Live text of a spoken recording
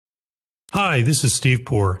Hi, this is Steve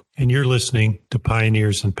Poore, and you're listening to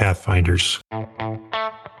Pioneers and Pathfinders.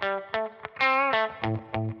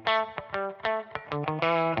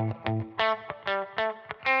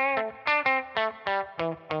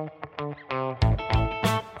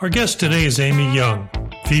 Our guest today is Amy Yeung,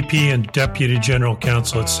 VP and Deputy General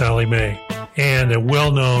Counsel at Sallie Mae, and a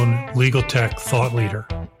well-known legal tech thought leader.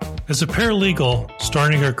 As a paralegal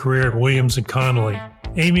starting her career at Williams Connolly,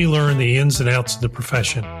 Amy learned the ins and outs of the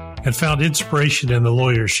profession and found inspiration in the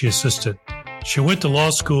lawyers she assisted. She went to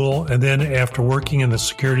law school, and then after working in the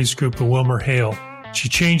securities group of WilmerHale, she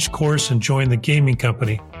changed course and joined the gaming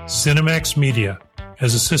company ZeniMax Media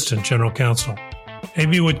as Assistant General Counsel.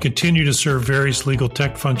 Amy would continue to serve various legal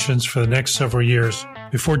tech functions for the next several years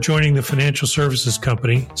before joining the financial services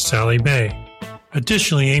company Sallie Mae.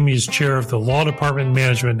 Additionally, Amy is chair of the Law Department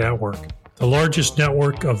Management Network, the largest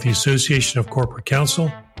network of the Association of Corporate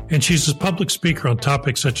Counsel, and she's a public speaker on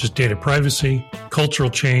topics such as data privacy, cultural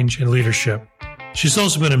change, and leadership. She's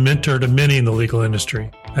also been a mentor to many in the legal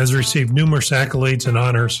industry, has received numerous accolades and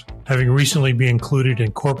honors, having recently been included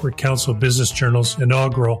in Corporate Counsel Business Journal's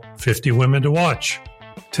inaugural 50 Women to Watch.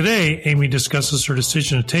 Today, Amy discusses her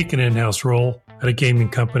decision to take an in-house role at a gaming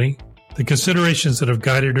company, the considerations that have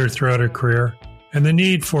guided her throughout her career, and the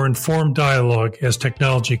need for informed dialogue as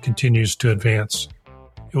technology continues to advance.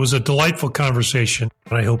 It was a delightful conversation,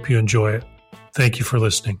 and I hope you enjoy it. Thank you for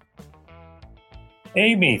listening.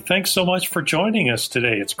 Amy, thanks so much for joining us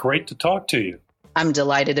today. It's great to talk to you. I'm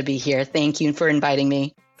delighted to be here. Thank you for inviting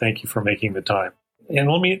me. Thank you for making the time. And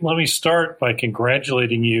let me start by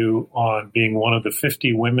congratulating you on being one of the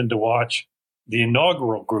 50 Women to Watch, the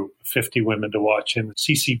inaugural group of 50 Women to Watch in the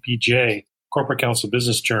CCPJ, Corporate Counsel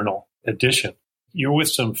Business Journal edition. You're with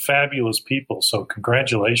some fabulous people, so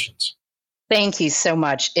congratulations. Thank you so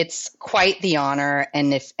much. It's quite the honor,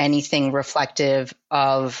 and if anything, reflective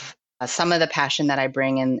of some of the passion that I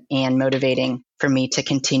bring and motivating for me to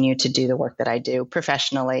continue to do the work that I do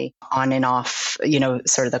professionally on and off,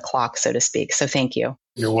 sort of the clock, so to speak. So thank you.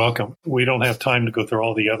 You're welcome. We don't have time to go through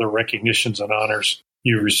all the other recognitions and honors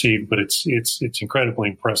you received, but it's incredibly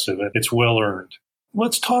impressive and it's well earned.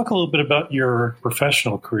 Let's talk a little bit about your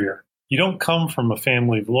professional career. You don't come from a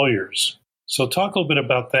family of lawyers. So talk a little bit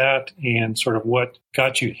about that and sort of what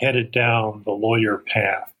got you headed down the lawyer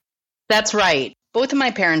path. That's right. Both of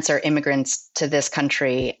my parents are immigrants to this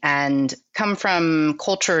country and come from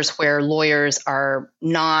cultures where lawyers are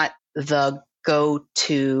not the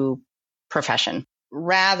go-to profession.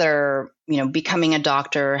 Rather, becoming a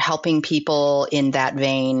doctor, helping people in that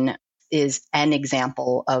vein is an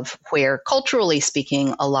example of where, culturally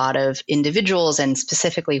speaking, a lot of individuals and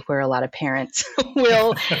specifically where a lot of parents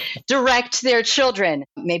will direct their children.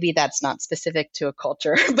 Maybe that's not specific to a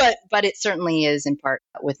culture, but it certainly is in part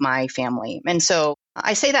with my family. And so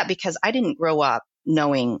I say that because I didn't grow up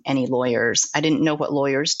knowing any lawyers. I didn't know what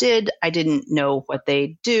lawyers did. I didn't know what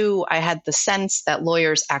they do. I had the sense that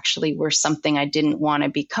lawyers actually were something I didn't want to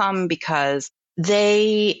become because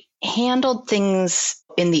they handled things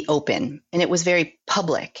in the open, and it was very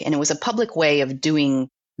public, and it was a public way of doing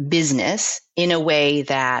business in a way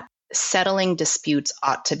that settling disputes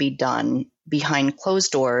ought to be done behind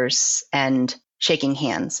closed doors and shaking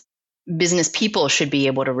hands. Business people should be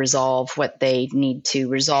able to resolve what they need to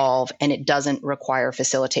resolve, and it doesn't require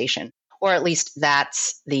facilitation, or at least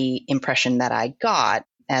that's the impression that I got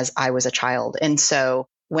as I was a child. And so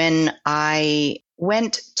when I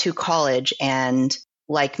went to college and,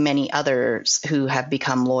 like many others who have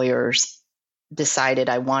become lawyers, decided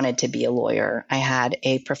I wanted to be a lawyer, I had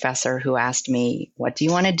a professor who asked me, what do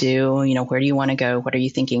you want to do? Where do you want to go? What are you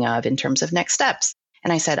thinking of in terms of next steps?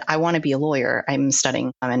 And I said, I want to be a lawyer. I'm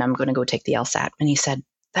studying and I'm going to go take the LSAT. And he said,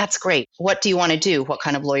 that's great. What do you want to do? What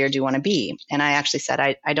kind of lawyer do you want to be? And I actually said,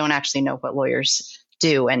 I don't actually know what lawyers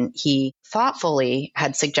do. And he thoughtfully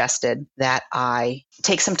had suggested that I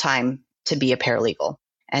take some time to be a paralegal.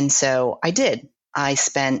 And so I did. I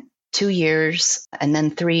spent 2 years and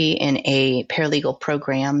then 3 in a paralegal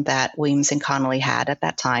program that Williams Connolly had at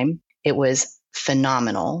that time. It was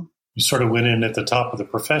phenomenal. You sort of went in at the top of the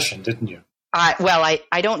profession, didn't you?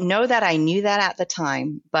 I don't know that I knew that at the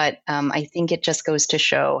time, but I think it just goes to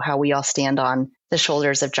show how we all stand on the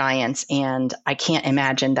shoulders of giants. And I can't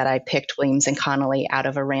imagine that I picked Williams Connolly out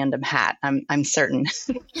of a random hat. I'm certain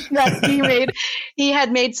that he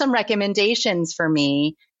had made some recommendations for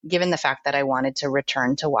me, given the fact that I wanted to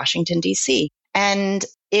return to Washington, D.C. And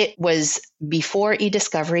it was before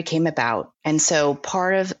e-discovery came about. And so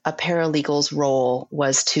part of a paralegal's role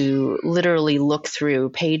was to literally look through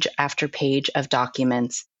page after page of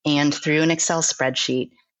documents and through an Excel spreadsheet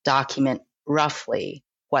document roughly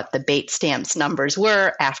what the bait stamps numbers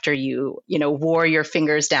were after you wore your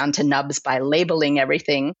fingers down to nubs by labeling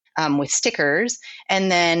everything with stickers,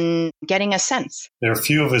 and then getting a sense. There are a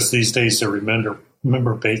few of us these days that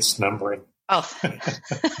remember Bates numbering. Oh,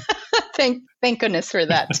 thank goodness for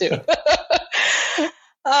that too.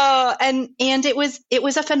 Oh, and it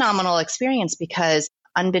was a phenomenal experience because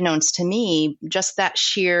unbeknownst to me, just that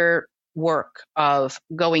sheer work of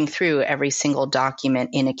going through every single document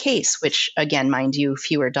in a case, which again, mind you,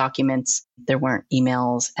 fewer documents, there weren't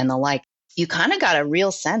emails and the like, you kind of got a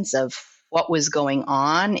real sense of what was going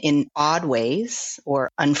on in odd ways or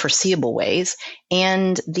unforeseeable ways.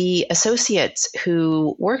 And the associates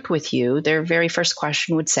who worked with you, their very first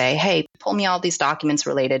question would say, hey, pull me all these documents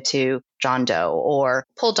related to John Doe, or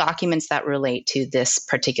pull documents that relate to this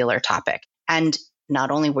particular topic. And not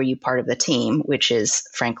only were you part of the team, which is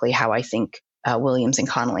frankly how I think Williams and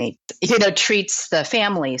Connolly, treats the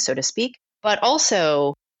family, so to speak, but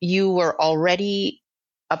also you were already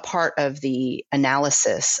a part of the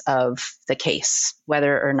analysis of the case,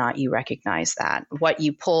 whether or not you recognize that. What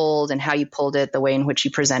you pulled and how you pulled it, the way in which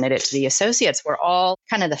you presented it to the associates were all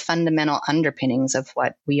kind of the fundamental underpinnings of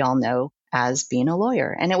what we all know as being a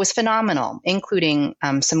lawyer. And it was phenomenal, including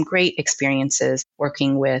some great experiences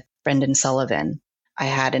working with Brendan Sullivan. I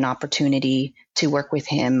had an opportunity to work with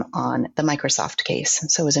him on the Microsoft case.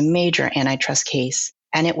 So it was a major antitrust case,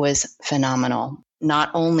 and it was phenomenal.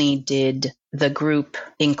 Not only did the group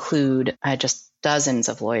include just dozens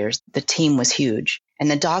of lawyers, the team was huge, and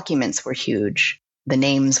the documents were huge. The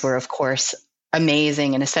names were, of course,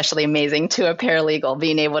 amazing, and especially amazing to a paralegal.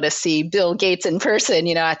 Being able to see Bill Gates in person,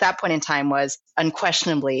 at that point in time was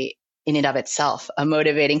unquestionably in and of itself a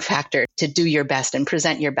motivating factor to do your best and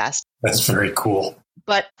present your best. That's very cool.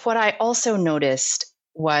 But what I also noticed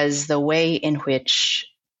was the way in which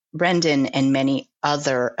Brendan and many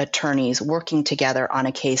other attorneys working together on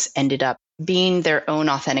a case ended up being their own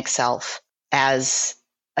authentic self as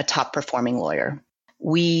a top performing lawyer.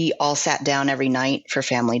 We all sat down every night for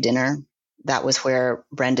family dinner. That was where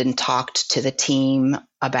Brendan talked to the team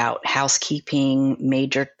about housekeeping,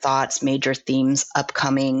 major thoughts, major themes,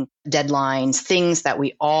 upcoming deadlines, things that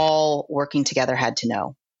we all working together had to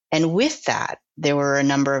know. And with that, there were a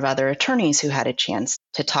number of other attorneys who had a chance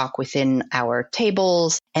to talk within our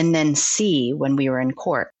tables and then see when we were in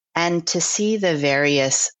court, and to see the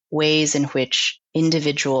various ways in which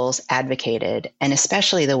individuals advocated, and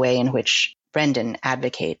especially the way in which Brendan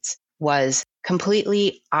advocates, was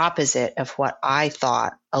completely opposite of what I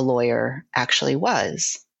thought a lawyer actually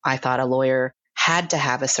was. I thought a lawyer had to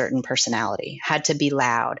have a certain personality, had to be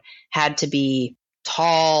loud, had to be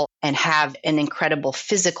tall and have an incredible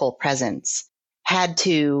physical presence, had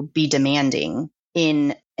to be demanding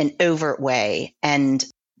in an overt way. And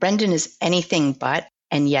Brendan is anything but,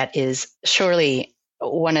 and yet is surely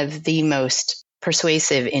one of the most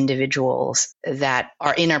persuasive individuals that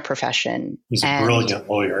are in our profession. He's a brilliant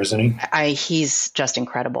lawyer, isn't he? He's just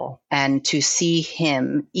incredible. And to see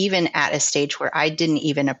him, even at a stage where I didn't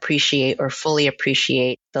even appreciate or fully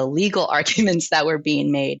appreciate the legal arguments that were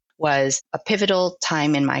being made, was a pivotal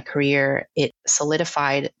time in my career. It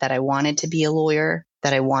solidified that I wanted to be a lawyer,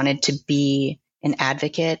 that I wanted to be an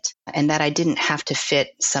advocate, and that I didn't have to fit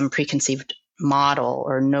some preconceived model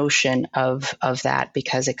or notion of that,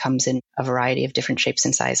 because it comes in a variety of different shapes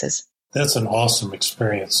and sizes. That's an awesome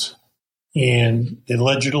experience. And it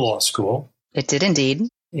led you to law school. It did indeed.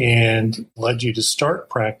 And led you to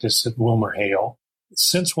start practice at WilmerHale.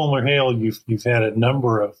 Since WilmerHale, you've had a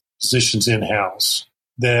number of positions in-house.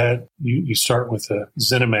 That you start with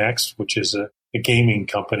ZeniMax, which is a gaming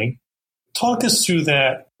company. Talk us through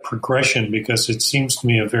that progression, because it seems to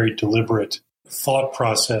me a very deliberate thought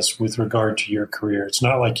process with regard to your career. It's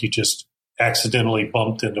not like you just accidentally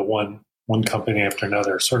bumped into one company after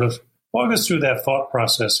another. Sort of walk us through that thought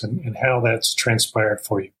process and how that's transpired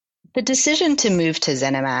for you. The decision to move to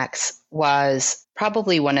ZeniMax was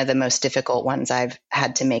probably one of the most difficult ones I've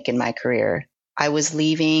had to make in my career. I was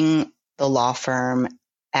leaving the law firm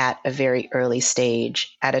at a very early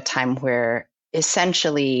stage, at a time where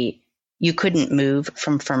essentially you couldn't move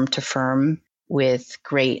from firm to firm with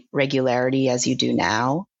great regularity as you do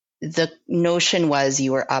now. The notion was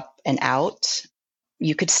you were up and out.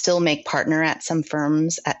 You could still make partner at some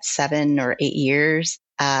firms at 7 or 8 years.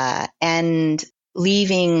 And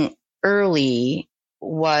leaving early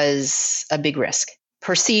was a big risk.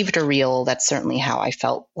 Perceived or real, that's certainly how I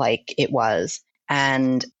felt like it was.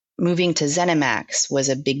 And moving to ZeniMax was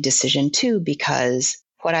a big decision too, because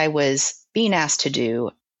what I was being asked to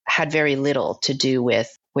do had very little to do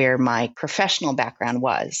with where my professional background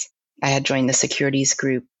was. I had joined the securities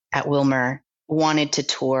group at Wilmer, wanted to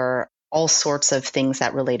tour all sorts of things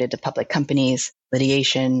that related to public companies,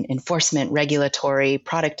 litigation, enforcement, regulatory,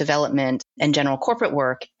 product development, and general corporate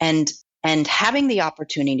work. And having the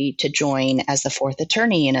opportunity to join as the fourth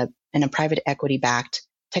attorney in a private equity-backed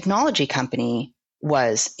technology company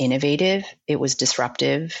was innovative. It was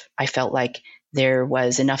disruptive. I felt like there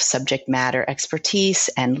was enough subject matter expertise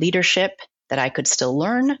and leadership that I could still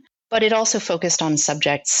learn, but it also focused on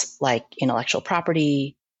subjects like intellectual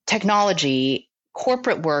property, technology,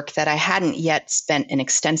 corporate work that I hadn't yet spent an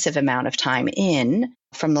extensive amount of time in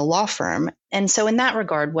from the law firm. And so in that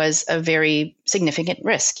regard was a very significant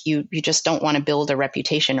risk. You just don't want to build a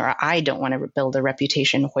reputation, or I don't want to build a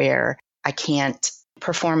reputation where I can't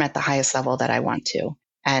perform at the highest level that I want to.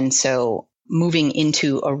 And so moving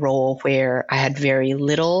into a role where I had very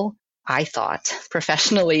little, I thought,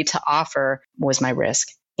 professionally to offer was my risk.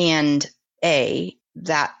 And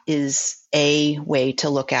that is a way to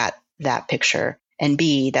look at that picture. And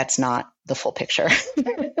B, that's not the full picture.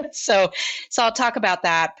 So I'll talk about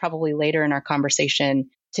that probably later in our conversation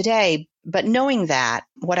today. But knowing that,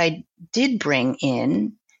 what I did bring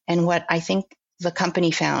in and what I think the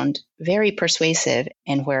company found very persuasive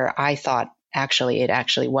and where I thought it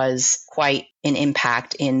actually was quite an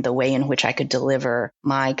impact in the way in which I could deliver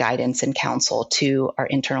my guidance and counsel to our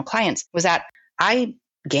internal clients was that I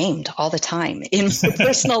gamed all the time in my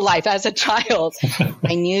personal life as a child.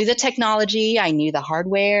 I knew the technology, I knew the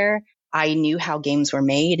hardware, I knew how games were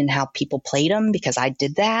made and how people played them because I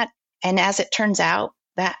did that. And as it turns out,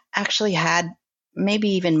 that actually had maybe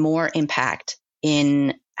even more impact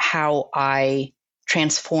in how I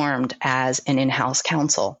transformed as an in-house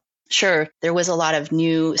counsel. Sure, there was a lot of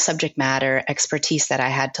new subject matter expertise that I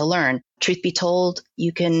had to learn. Truth be told,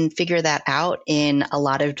 you can figure that out in a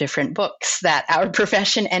lot of different books that our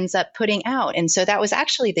profession ends up putting out. And so that was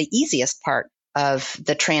actually the easiest part of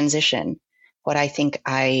the transition. What I think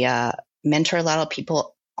I mentor a lot of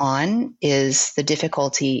people on is the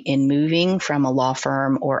difficulty in moving from a law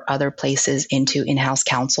firm or other places into in-house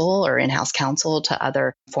counsel or in-house counsel to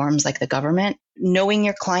other forms like the government. Knowing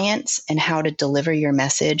your clients and how to deliver your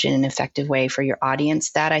message in an effective way for your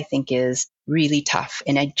audience, that I think is really tough.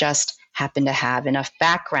 And I just happen to have enough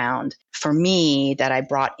background for me that I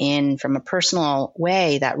brought in from a personal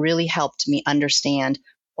way that really helped me understand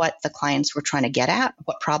what the clients were trying to get at,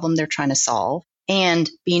 what problem they're trying to solve, and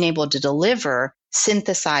being able to deliver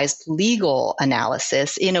synthesized legal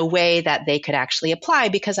analysis in a way that they could actually apply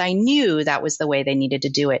because I knew that was the way they needed to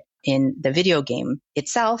do it in the video game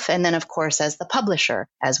itself. And then, of course, as the publisher,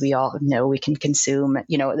 as we all know, we can consume,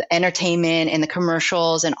 the entertainment and the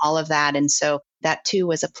commercials and all of that. And so that too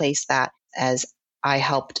was a place that as I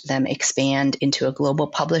helped them expand into a global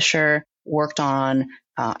publisher, worked on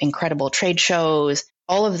incredible trade shows,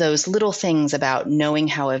 all of those little things about knowing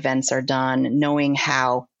how events are done, knowing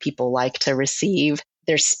how people like to receive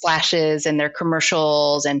their splashes and their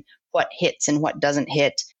commercials and what hits and what doesn't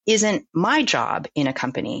hit isn't my job in a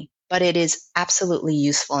company, but it is absolutely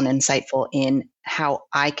useful and insightful in how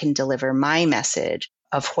I can deliver my message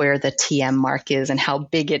of where the TM mark is and how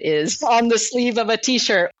big it is on the sleeve of a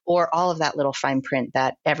t-shirt or all of that little fine print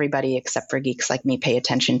that everybody except for geeks like me pay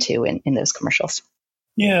attention to in those commercials.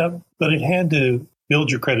 Yeah, but it had to build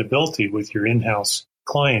your credibility with your in-house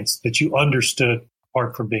clients that you understood,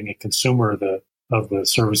 apart from being a consumer of the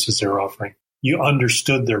services they're offering, you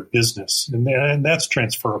understood their business. And that's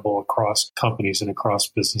transferable across companies and across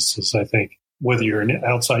businesses, I think, whether you're an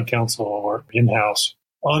outside counsel or in-house.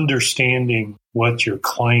 Understanding what your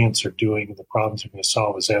clients are doing and the problems they're going to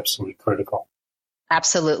solve is absolutely critical.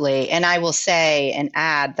 Absolutely. And I will say and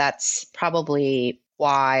add, that's probably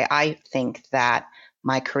why I think that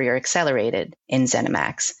my career accelerated in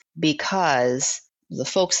ZeniMax, because the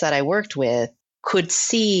folks that I worked with could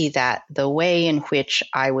see that the way in which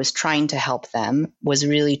I was trying to help them was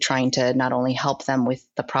really trying to not only help them with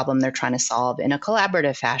the problem they're trying to solve in a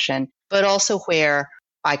collaborative fashion, but also where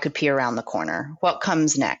I could peer around the corner. What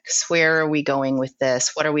comes next? Where are we going with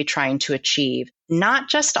this? What are we trying to achieve? Not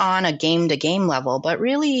just on a game-to-game level, but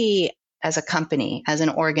really as a company, as an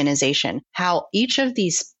organization, how each of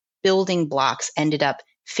these building blocks ended up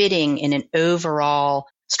fitting in an overall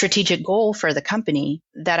strategic goal for the company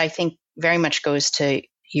that I think very much goes to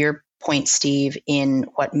your point, Steve, in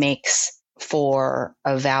what makes for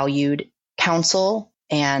a valued counsel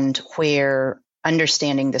and where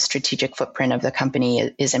understanding the strategic footprint of the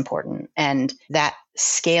company is important. And that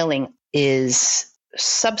scaling is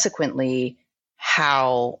subsequently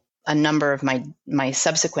how a number of my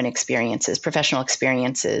subsequent experiences, professional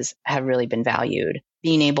experiences, have really been valued.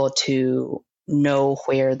 Being able to know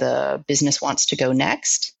where the business wants to go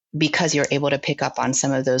next, because you're able to pick up on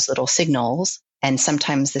some of those little signals And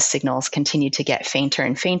sometimes the signals continue to get fainter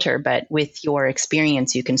and fainter, but with your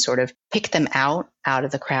experience, you can sort of pick them out of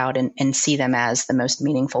the crowd and see them as the most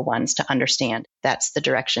meaningful ones to understand that's the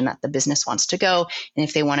direction that the business wants to go. And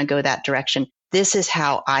if they want to go that direction, this is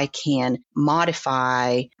how I can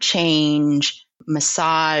modify, change,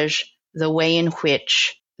 massage the way in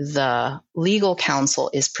which the legal counsel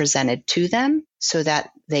is presented to them so that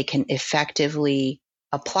they can effectively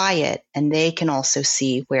apply it, and they can also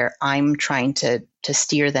see where I'm trying to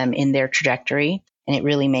steer them in their trajectory, and it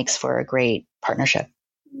really makes for a great partnership.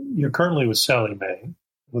 You're currently with Sallie Mae,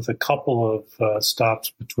 with a couple of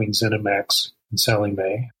stops between ZeniMax and Sallie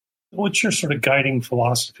Mae. What's your sort of guiding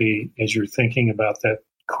philosophy as you're thinking about that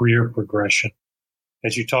career progression?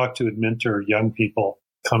 As you talk to and mentor young people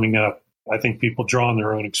coming up, I think people draw on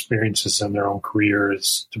their own experiences in their own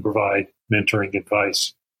careers to provide mentoring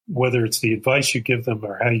advice. Whether it's the advice you give them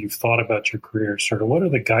or how you've thought about your career, sort of what are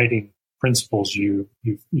the guiding principles you've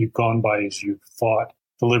gone by as you've thought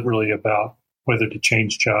deliberately about whether to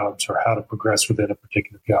change jobs or how to progress within a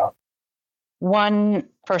particular job? One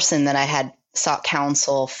person that I had sought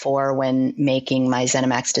counsel for when making my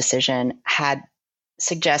ZeniMax decision had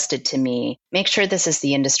suggested to me, make sure this is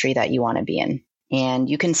the industry that you want to be in. And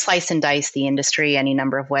you can slice and dice the industry any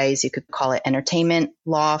number of ways. You could call it entertainment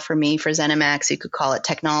law for me for ZeniMax. You could call it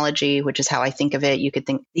technology, which is how I think of it. You could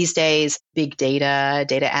think these days, big data,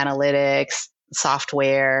 data analytics,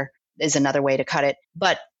 software is another way to cut it.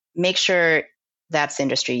 But make sure that's the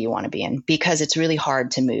industry you want to be in, because it's really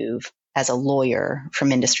hard to move as a lawyer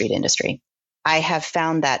from industry to industry. I have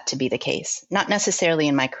found that to be the case, not necessarily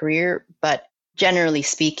in my career, but generally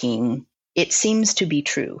speaking, it seems to be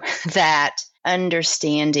true that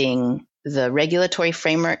understanding the regulatory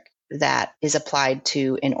framework that is applied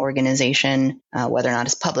to an organization, whether or not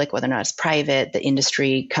it's public, whether or not it's private, the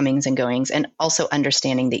industry comings and goings, and also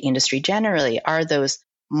understanding the industry generally are those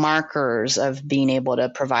markers of being able to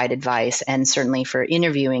provide advice. And certainly for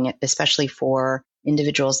interviewing, especially for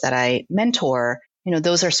individuals that I mentor,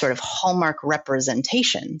 those are sort of hallmark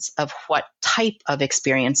representations of what type of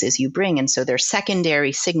experiences you bring. And so they're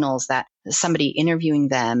secondary signals that somebody interviewing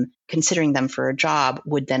them, considering them for a job,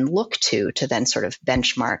 would then look to then sort of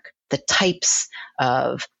benchmark the types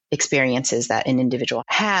of experiences that an individual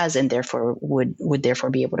has and therefore would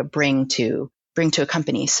therefore be able to bring to a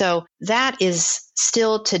company. So that is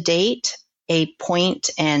still to date a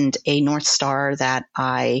point and a North Star that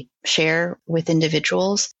I share with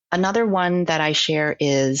individuals. Another one that I share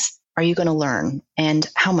is, are you going to learn? And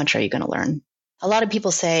how much are you going to learn? A lot of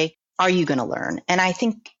people say, are you going to learn? And I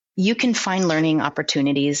think you can find learning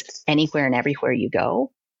opportunities anywhere and everywhere you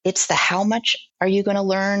go. It's the how much are you going to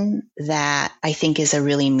learn that I think is a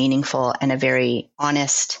really meaningful and a very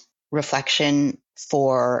honest reflection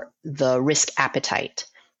for the risk appetite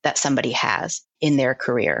that somebody has in their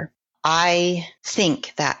career. I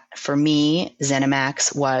think that for me,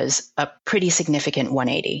 ZeniMax was a pretty significant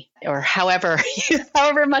 180, or however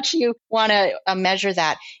much you want to measure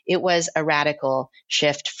that. It was a radical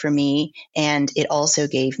shift for me. And it also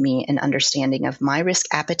gave me an understanding of my risk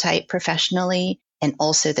appetite professionally and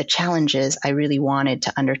also the challenges I really wanted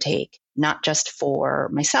to undertake, not just for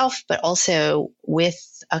myself, but also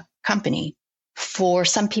with a company. For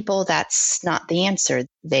some people, that's not the answer.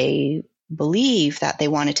 They believe that they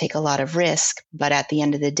want to take a lot of risk, but at the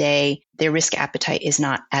end of the day, their risk appetite is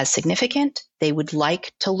not as significant. They would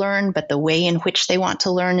like to learn, but the way in which they want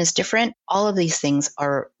to learn is different. All of these things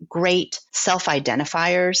are great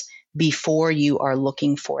self-identifiers before you are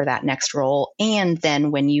looking for that next role. And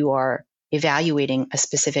then when you are evaluating a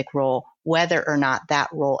specific role, whether or not that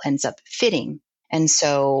role ends up fitting. And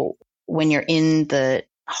so when you're in the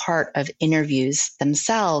heart of interviews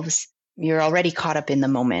themselves, you're already caught up in the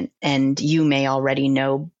moment, and you may already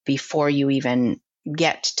know before you even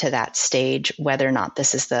get to that stage whether or not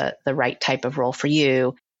this is the right type of role for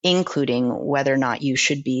you, including whether or not you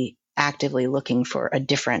should be actively looking for a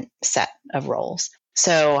different set of roles.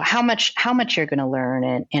 So how much you're going to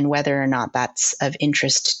learn and whether or not that's of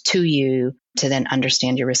interest to you to then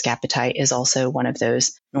understand your risk appetite is also one of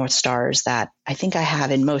those North Stars that I think I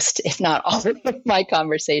have in most, if not all of my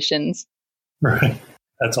conversations. Right.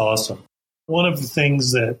 That's awesome. One of the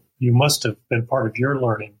things that you must have been part of your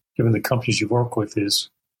learning, given the companies you work with, is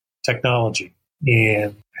technology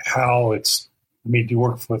and how you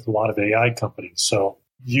work with a lot of AI companies. So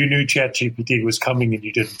you knew ChatGPT was coming and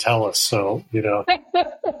you didn't tell us. So, you're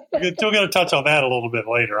still going to touch on that a little bit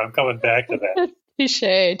later. I'm coming back to that.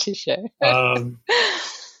 Touche.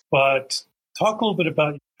 But talk a little bit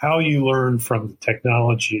about how you learned from the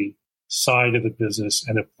technology side of the business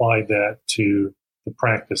and applied that to the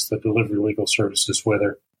practice, the delivery of legal services,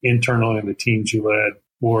 whether internally in the teams you led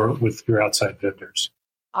or with your outside vendors?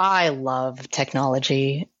 I love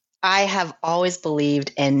technology. I have always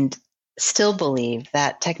believed and still believe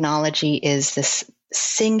that technology is this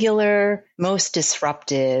singular, most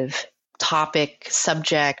disruptive topic,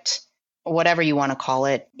 subject, whatever you want to call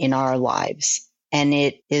it, in our lives. And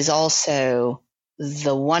it is also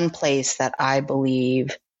the one place that I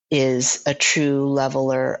believe is a true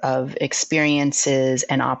leveler of experiences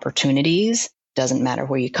and opportunities. Doesn't matter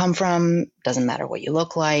where you come from, doesn't matter what you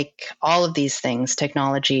look like, all of these things,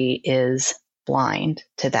 technology is blind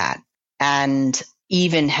to that. And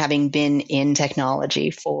even having been in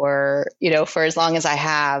technology for as long as I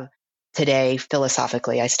have today,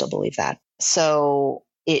 philosophically, I still believe that. So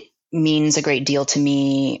it means a great deal to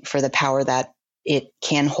me for the power that it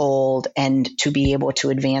can hold, and to be able to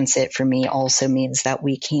advance it for me also means that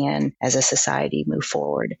we can, as a society, move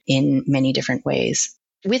forward in many different ways.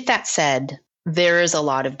 With that said, there is a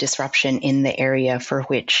lot of disruption in the area for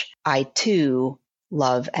which I too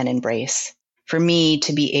love and embrace. For me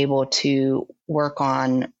to be able to work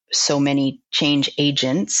on so many change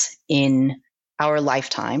agents in our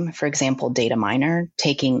lifetime, for example, data miner,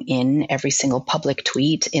 taking in every single public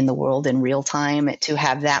tweet in the world in real time, to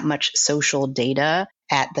have that much social data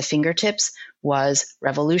at the fingertips was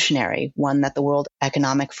revolutionary, one that the World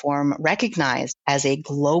Economic Forum recognized as a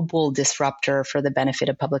global disruptor for the benefit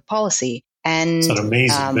of public policy. And it's an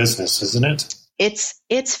amazing business, isn't it?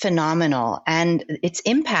 It's phenomenal. And its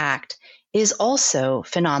impact is also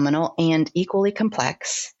phenomenal and equally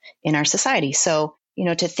complex in our society. So,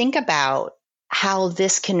 to think about how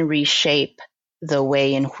this can reshape the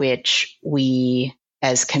way in which we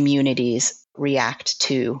as communities react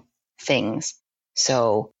to things.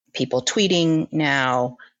 So people tweeting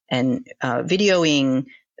now and videoing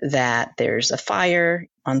that there's a fire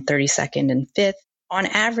on 32nd and 5th. On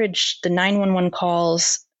average, the 911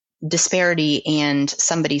 calls disparity and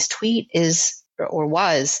somebody's tweet is or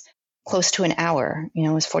was close to an hour, it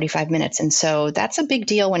was 45 minutes. And so that's a big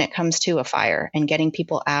deal when it comes to a fire and getting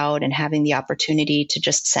people out and having the opportunity to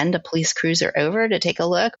just send a police cruiser over to take a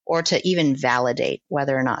look or to even validate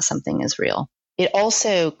whether or not something is real. It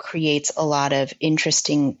also creates a lot of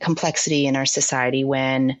interesting complexity in our society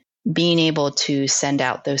when being able to send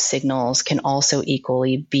out those signals can also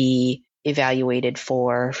equally be evaluated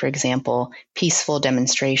for example, peaceful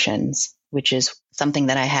demonstrations, which is something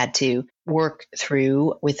that I had to work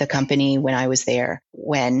through with the company when I was there.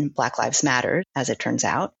 When Black Lives Matter, as it turns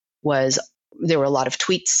out, there were a lot of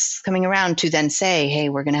tweets coming around to then say, hey,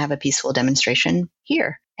 we're going to have a peaceful demonstration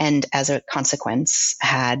here. And as a consequence,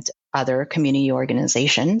 had other community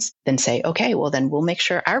organizations then say, okay, well, then we'll make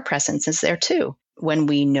sure our presence is there too. When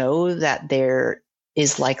we know that there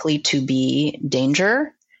is likely to be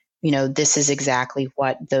danger, this is exactly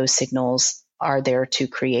what those signals are there to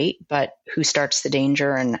create, but who starts the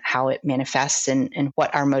danger and how it manifests and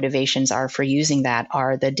what our motivations are for using that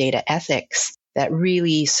are the data ethics that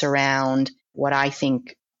really surround what I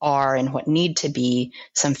think are and what need to be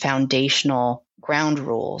some foundational ground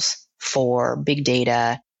rules for big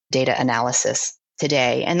data analysis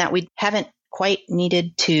today, and that we haven't quite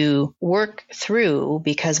needed to work through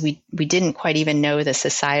because we didn't quite even know the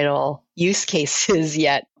societal use cases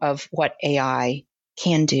yet of what AI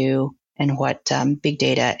can do and what big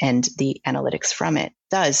data and the analytics from it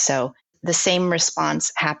does. So the same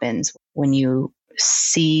response happens when you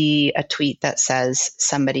see a tweet that says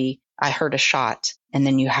I heard a shot, and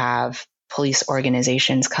then you have police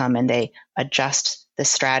organizations come and they adjust the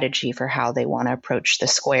strategy for how they want to approach the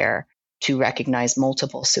square to recognize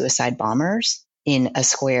multiple suicide bombers in a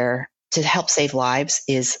square to help save lives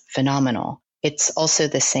is phenomenal. It's also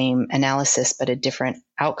the same analysis, but a different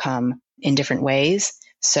outcome in different ways.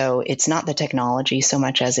 So it's not the technology so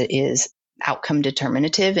much as it is outcome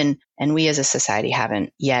determinative. And we as a society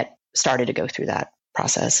haven't yet started to go through that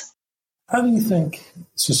process. How do you think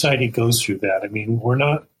society goes through that? I mean, we're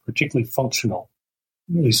not particularly functional,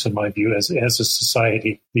 at least in my view, as a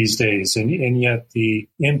society these days. And yet the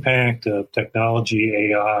impact of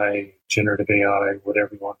technology, AI, generative AI,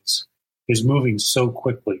 whatever you want, is moving so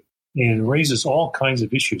quickly and raises all kinds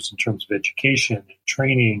of issues in terms of education and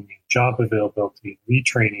training, job availability,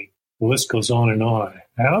 retraining. The list goes on and on.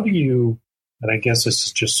 How do you, and I guess this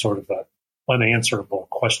is just sort of an unanswerable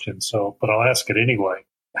question, but I'll ask it anyway.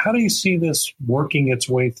 How do you see this working its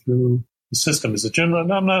way through the system as a general?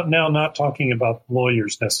 And I'm not talking about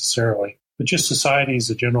lawyers necessarily, but just society as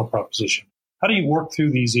a general proposition. How do you work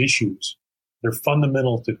through these issues? They're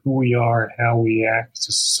fundamental to who we are and how we act as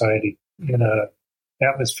a society in an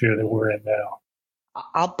atmosphere that we're in now.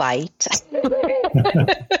 I'll bite.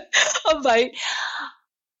 I'll bite.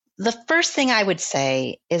 The first thing I would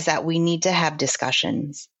say is that we need to have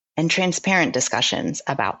discussions and transparent discussions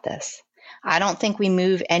about this. I don't think we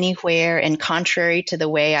move anywhere, and contrary to the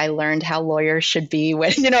way I learned how lawyers should be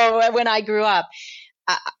when I grew up,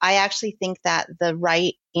 I actually think that the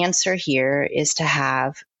right answer here is to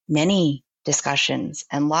have many discussions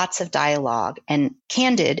and lots of dialogue and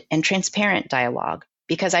candid and transparent dialogue,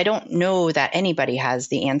 because I don't know that anybody has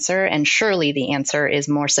the answer. And surely the answer is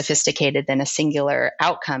more sophisticated than a singular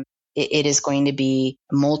outcome. It is going to be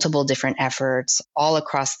multiple different efforts all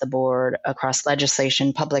across the board, across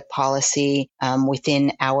legislation, public policy,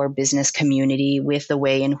 within our business community, with the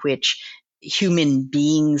way in which human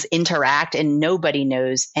beings interact. And nobody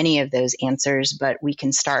knows any of those answers, but we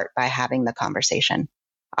can start by having the conversation.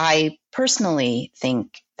 I personally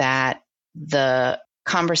think that the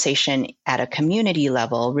conversation at a community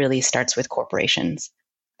level really starts with corporations.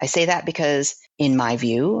 I say that because, in my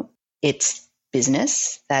view, it's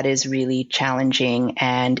business that is really challenging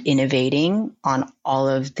and innovating on all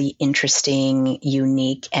of the interesting,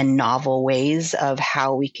 unique, and novel ways of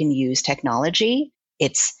how we can use technology.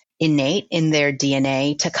 It's innate in their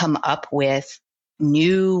DNA to come up with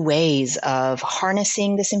new ways of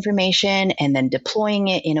harnessing this information and then deploying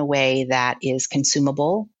it in a way that is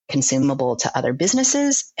consumable to other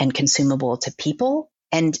businesses and consumable to people.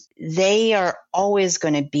 And they are always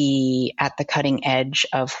going to be at the cutting edge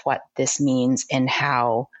of what this means and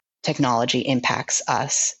how technology impacts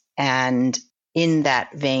us. And in that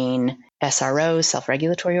vein, SROs,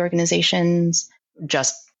 self-regulatory organizations,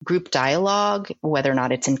 just group dialogue, whether or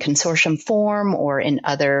not it's in consortium form or in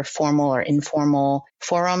other formal or informal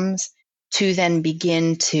forums, to then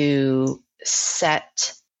begin to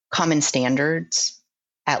set common standards,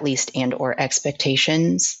 at least, and or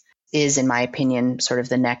expectations, is, in my opinion, sort of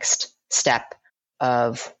the next step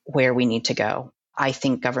of where we need to go. I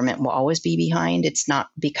think government will always be behind. It's not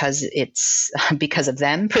because it's because of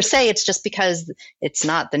them per se. It's just because it's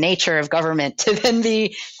not the nature of government to then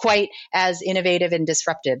be quite as innovative and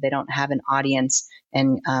disruptive. They don't have an audience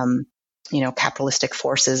and, capitalistic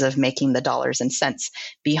forces of making the dollars and cents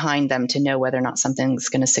behind them to know whether or not something's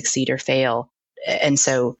going to succeed or fail. And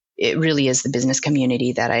so it really is the business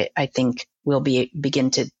community that I think will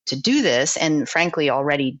begin to do this, and frankly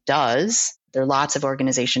already does. There are lots of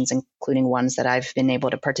organizations, including ones that I've been able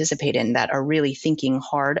to participate in, that are really thinking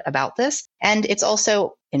hard about this. And it's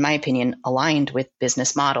also, in my opinion, aligned with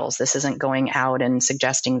business models. This isn't going out and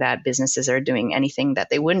suggesting that businesses are doing anything that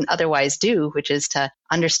they wouldn't otherwise do, which is to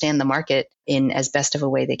understand the market in as best of a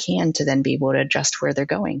way they can to then be able to adjust where they're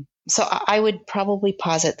going. So I would probably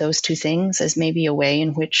posit those two things as maybe a way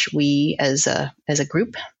in which we as a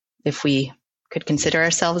group, if we could consider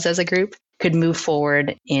ourselves as a group, could move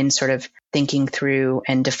forward in sort of thinking through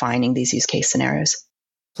and defining these use case scenarios.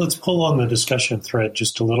 Let's pull on the discussion thread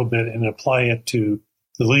just a little bit and apply it to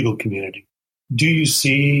the legal community. Do you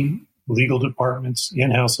see legal departments,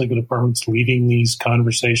 in-house legal departments, leading these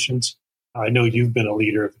conversations? I know you've been a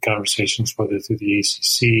leader of the conversations, whether through the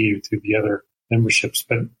ACC or through the other memberships,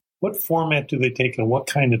 but what format do they take and what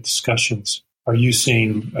kind of discussions are you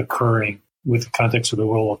seeing occurring with the context of the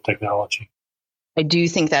role of technology? I do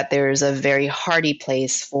think that there's a very hearty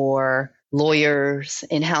place for lawyers,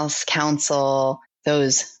 in-house counsel,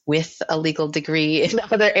 those with a legal degree in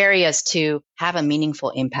other areas to have a meaningful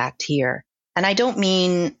impact here. And I don't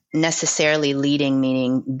mean necessarily leading,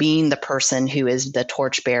 meaning being the person who is the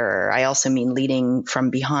torchbearer. I also mean leading from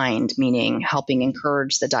behind, meaning helping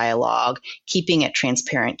encourage the dialogue, keeping it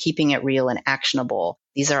transparent, keeping it real and actionable.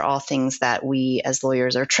 These are all things that we as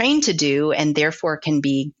lawyers are trained to do, and therefore can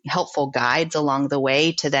be helpful guides along the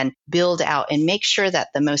way to then build out and make sure that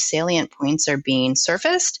the most salient points are being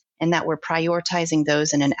surfaced and that we're prioritizing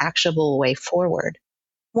those in an actionable way forward.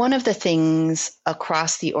 One of the things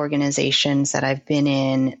across the organizations that I've been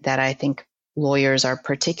in that I think lawyers are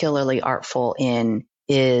particularly artful in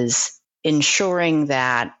is ensuring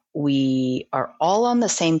that we are all on the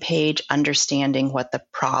same page, understanding what the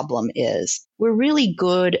problem is. We're really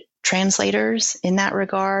good translators in that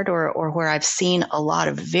regard, or where I've seen a lot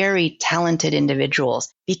of very talented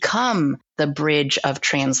individuals become the bridge of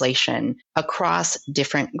translation across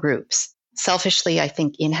different groups. Selfishly, I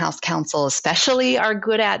think in-house counsel especially are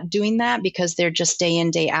good at doing that because they're just day in,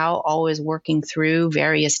 day out, always working through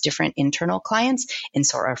various different internal clients and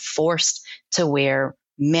sort of forced to wear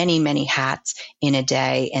many, many hats in a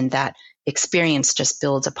day. And that experience just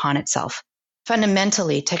builds upon itself.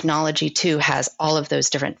 Fundamentally, technology too has all of those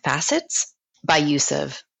different facets by use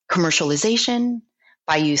of commercialization,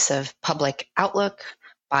 by use of public outlook,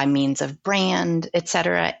 by means of brand, et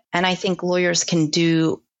cetera. And I think lawyers can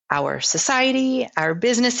do our society, our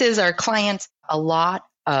businesses, our clients a lot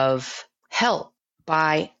of help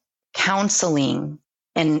by counseling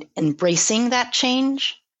and embracing that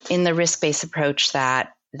change in the risk-based approach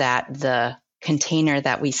that the container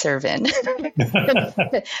that we serve in,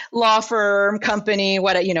 law firm, company,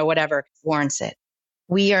 whatever, warrants it.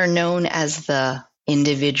 We are known as the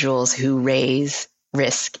individuals who raise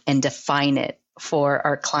risk and define it for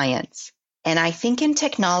our clients. And I think in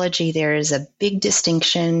technology, there is a big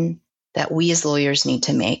distinction that we as lawyers need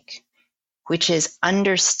to make, which is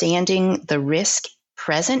understanding the risk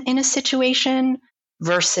present in a situation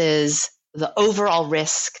versus the overall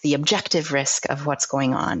risk, the objective risk of what's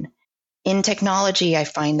going on. In technology, I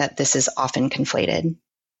find that this is often conflated.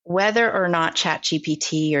 Whether or not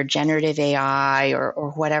ChatGPT or generative AI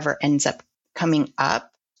or whatever ends up coming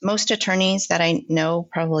up, most attorneys that I know,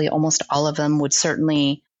 probably almost all of them, would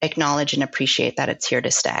certainly acknowledge and appreciate that it's here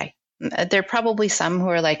to stay. There are probably some who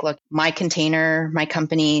are like, look, my container, my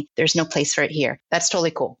company, there's no place for it here. That's totally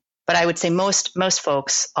cool. But I would say most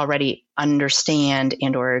folks already understand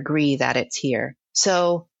and or agree that it's here.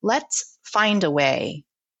 So let's find a way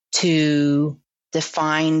to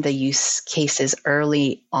define the use cases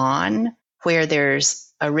early on where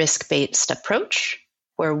there's a risk-based approach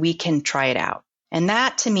where we can try it out. And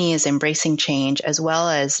that to me is embracing change as well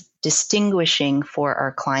as distinguishing for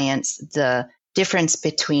our clients the difference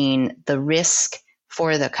between the risk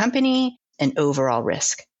for the company and overall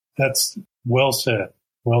risk. That's well said.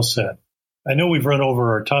 Well said. I know we've run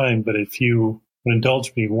over our time, but if you would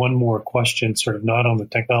indulge me, one more question, sort of not on the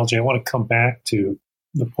technology. I want to come back to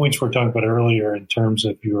the points we were talking about earlier in terms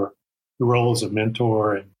of your role as a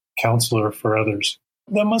mentor and counselor for others.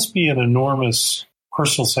 That must be an enormous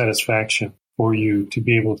personal satisfaction for you to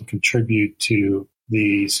be able to contribute to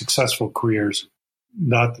the successful careers,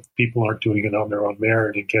 not that people aren't doing it on their own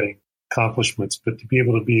merit and getting accomplishments, but to be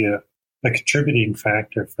able to be a contributing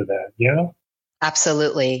factor for that. Yeah?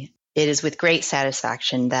 Absolutely. It is with great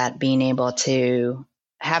satisfaction that being able to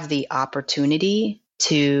have the opportunity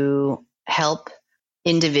to help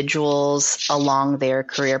individuals along their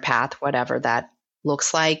career path, whatever that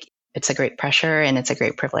looks like, it's a great pressure and it's a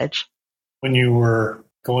great privilege. When you were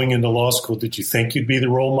going into law school, did you think you'd be the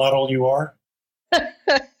role model you are?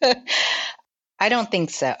 I don't think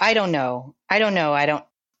so. I don't know. I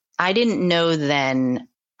didn't know then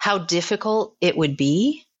how difficult it would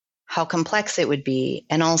be, how complex it would be,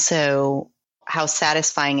 and also how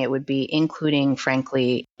satisfying it would be, including,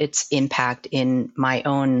 frankly, its impact in my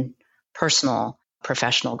own personal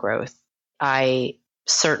professional growth. I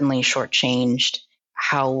certainly shortchanged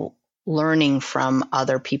how learning from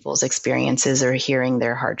other people's experiences or hearing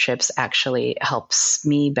their hardships actually helps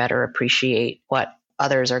me better appreciate what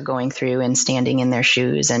others are going through and standing in their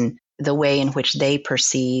shoes and the way in which they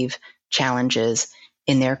perceive challenges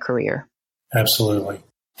in their career. Absolutely.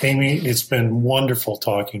 Amy, it's been wonderful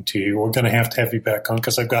talking to you. We're going to have you back on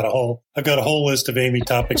because I've got a whole list of Amy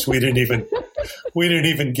topics we didn't even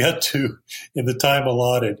get to in the time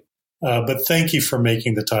allotted. But thank you for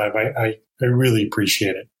making the time. I really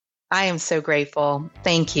appreciate it. I am so grateful.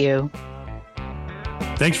 Thank you.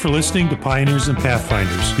 Thanks for listening to Pioneers and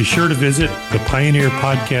Pathfinders. Be sure to visit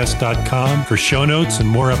thepioneerpodcast.com for show notes and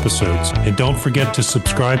more episodes. And don't forget to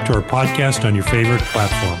subscribe to our podcast on your favorite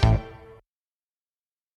platform.